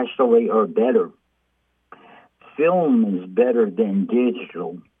systems actually are better. Film is better than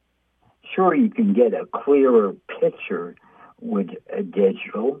digital. Sure, you can get a clearer picture with a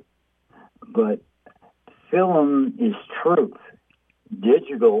digital, but film is truth.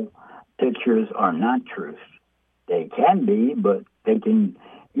 Digital pictures are not truth. They can be, but they can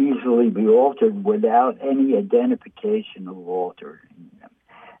easily be altered without any identification of altering them.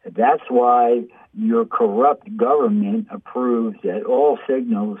 That's why your corrupt government approves that all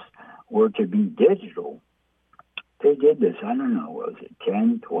signals were to be digital. They did this, I don't know, was it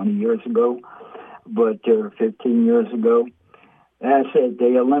 10, 20 years ago, but 15 years ago. That's it.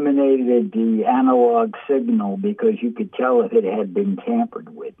 They eliminated the analog signal because you could tell if it had been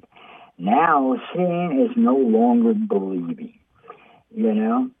tampered with. Now, seeing is no longer believing.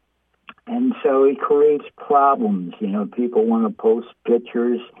 And so it creates problems. People want to post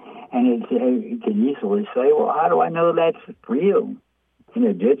pictures, and you can easily say, well, how do I know that's real? In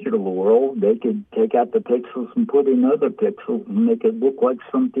a digital world, they could take out the pixels and put in other pixels and make it look like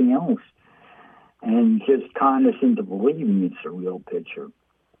something else, and just con us into believing it's a real picture.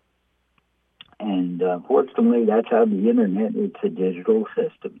 And fortunately, that's how the Internet, it's a digital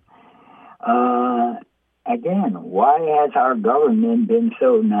system. Again, why has our government been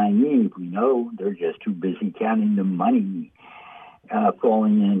so naive? We know they're just too busy counting the money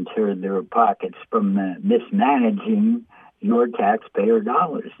falling into their pockets from mismanaging your taxpayer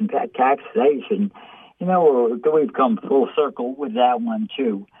dollars. In fact, taxation, we've come full circle with that one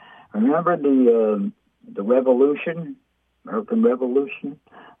too. Remember the revolution, American Revolution?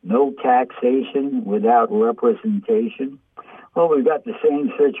 No taxation without representation. Well, we've got the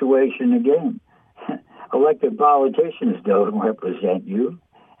same situation again. Elected politicians don't represent you,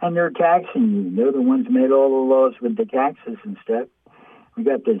 and they're taxing you. They're the ones who made all the laws with the taxes and stuff. We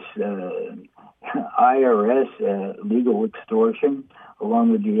got this IRS legal extortion,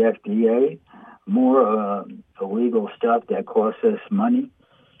 along with the FDA, more illegal stuff that costs us money.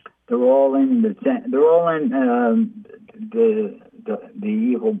 They're all in the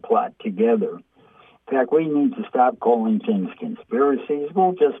evil plot together. In fact, we need to stop calling things conspiracies.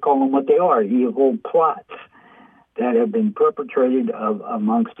 We'll just call them what they are, evil plots that have been perpetrated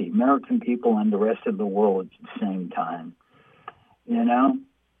amongst the American people and the rest of the world at the same time.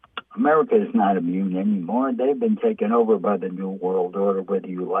 America is not immune anymore. They've been taken over by the New World Order, whether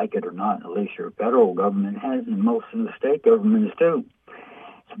you like it or not. At least your federal government has, and most of the state governments do.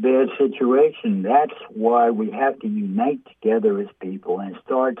 It's a bad situation. That's why we have to unite together as people and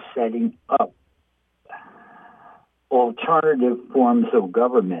start setting up alternative forms of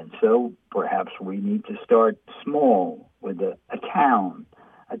government. So perhaps we need to start small with a town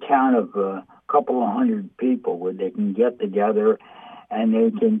of a couple of hundred people where they can get together and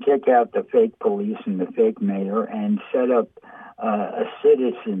they can kick out the fake police and the fake mayor and set up a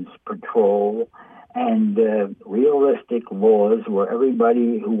citizens patrol and realistic laws where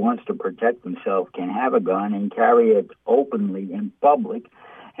everybody who wants to protect themselves can have a gun and carry it openly in public.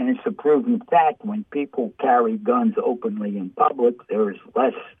 And it's a proven fact, when people carry guns openly in public, there's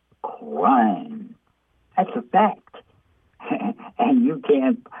less crime. That's a fact. And you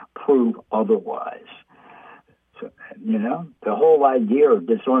can't prove otherwise. So, the whole idea of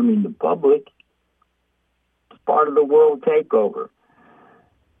disarming the public is part of the world takeover.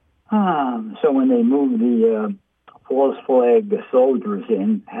 So when they move the false flag soldiers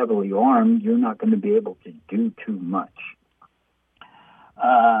in, heavily armed, you're not going to be able to do too much.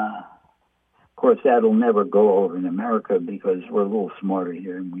 Of course, that'll never go over in America because we're a little smarter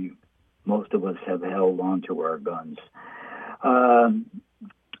here, and most of us have held on to our guns.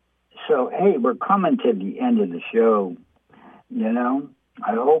 So, hey, we're coming to the end of the show.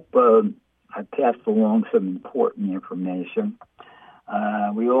 I hope I passed along some important information.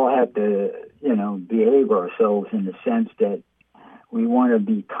 We all have to, behave ourselves in the sense that we want to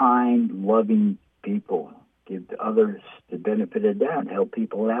be kind, loving people. Give others the benefit of the doubt, help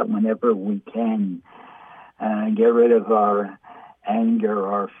people out whenever we can, get rid of our anger,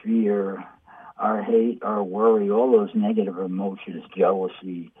 our fear, our hate, our worry, all those negative emotions,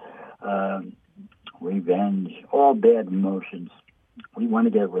 jealousy, revenge, all bad emotions. We want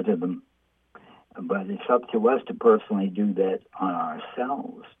to get rid of them, but it's up to us to personally do that on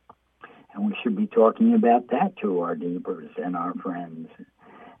ourselves. And we should be talking about that to our neighbors and our friends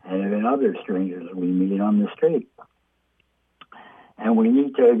and even other strangers we meet on the street. And we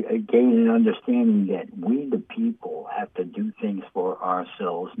need to gain an understanding that we, the people, have to do things for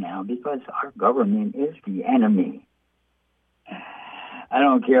ourselves now because our government is the enemy. I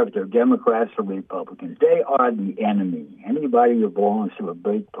don't care if they're Democrats or Republicans. They are the enemy. Anybody who belongs to a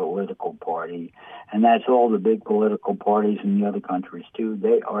big political party, and that's all the big political parties in the other countries too,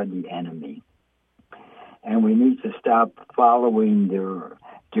 they are the enemy. And we need to stop following their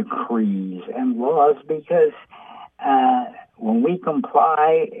decrees and laws because when we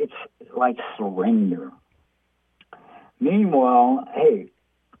comply, it's like surrender. Meanwhile, hey,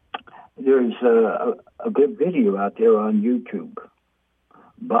 there's a good video out there on YouTube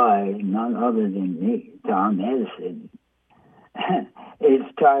by none other than me, Tom Edison.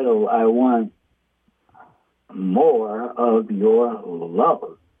 It's titled, I Want More of Your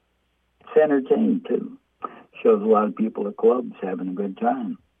Love. It's entertaining, too. Shows a lot of people at clubs having a good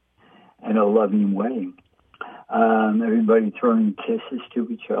time in a loving way. Everybody throwing kisses to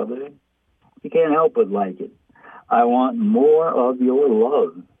each other. You can't help but like it. I want more of your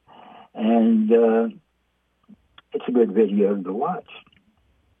love. And it's a good video to watch.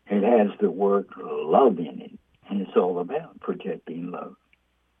 It has the word love in it, and it's all about projecting love.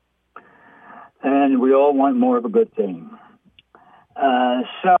 And we all want more of a good thing.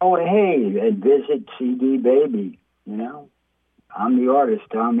 So, hey, visit CD Baby, I'm the artist,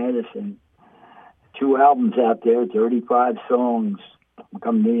 Tom Edison. 2 albums out there, 35 songs.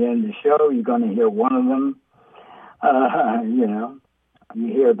 Come to the end of the show, you're going to hear one of them. You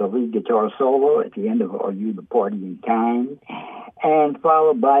hear the lead guitar solo at the end of Are You the Partying Kind? And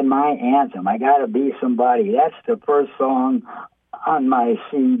followed by my anthem, I Gotta Be Somebody. That's the first song on my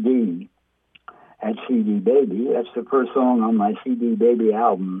CD at CD Baby. That's the first song on my CD Baby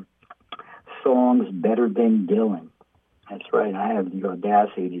album, Songs Better Than Dylan. That's right, I have the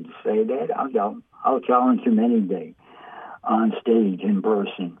audacity to say that. I'll challenge him any day on stage in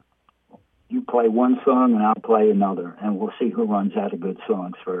person. You play one song and I'll play another, and we'll see who runs out of good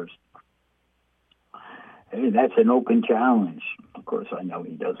songs first. Hey, that's an open challenge. Of course, I know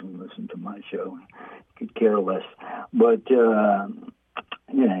he doesn't listen to my show. He could care less. But,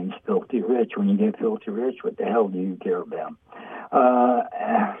 he's filthy rich. When you get filthy rich, what the hell do you care about?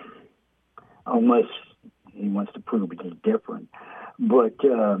 Unless he wants to prove he's different. But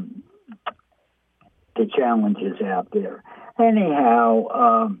the challenge is out there.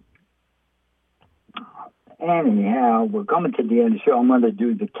 Anyhow, we're coming to the end of the show. I'm going to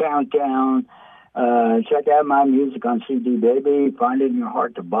do the countdown. Check out my music on CD Baby. Find it in your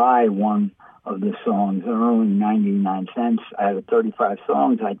heart to buy one of the songs. They're only 99 cents. Out of 35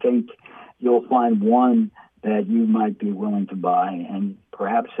 songs, I think you'll find one that you might be willing to buy, and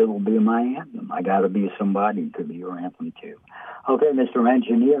perhaps it'll be my anthem. I Gotta Be Somebody could be your anthem too. Okay, Mr.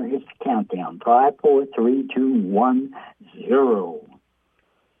 Engineer, it's the countdown. 5, 4, 3, 2, 1, 0.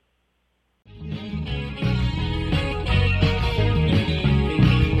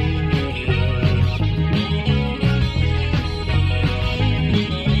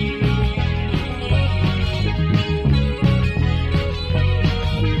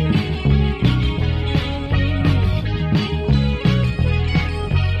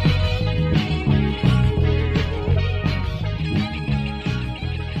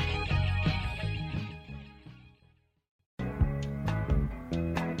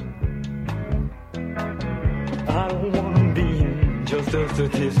 I don't wanna be just a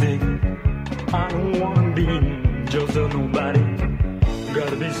statistic. I don't wanna be just a nobody.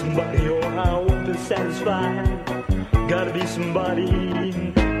 Gotta be somebody or I won't be satisfied. Gotta be somebody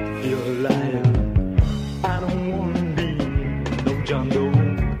to feel alive. I don't wanna be no John Doe.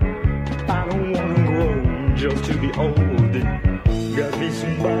 I don't wanna grow just to be old. Gotta be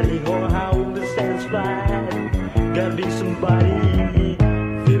somebody or I won't be satisfied. Gotta be somebody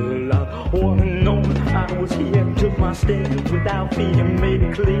feel alive. Wanna know I was here, took my stand without fear, made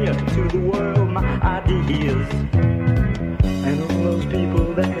it clear to the world my ideas. And all those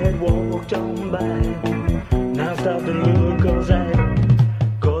people that had walked on by now stop and look, cause I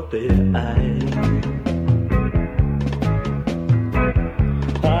caught their eye.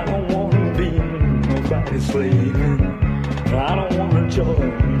 I don't wanna be nobody's slave. I don't wanna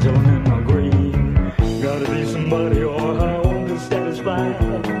join in my grave. Gotta be somebody or I won't be satisfied.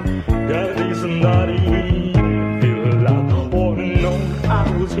 Gotta be somebody feel alive. Or to know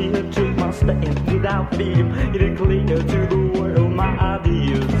I was here, took my stand without fear, made it clear to the world my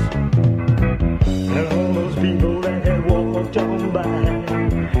ideas. And all those people that had walked on by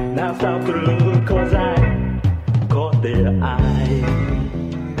now stop to look.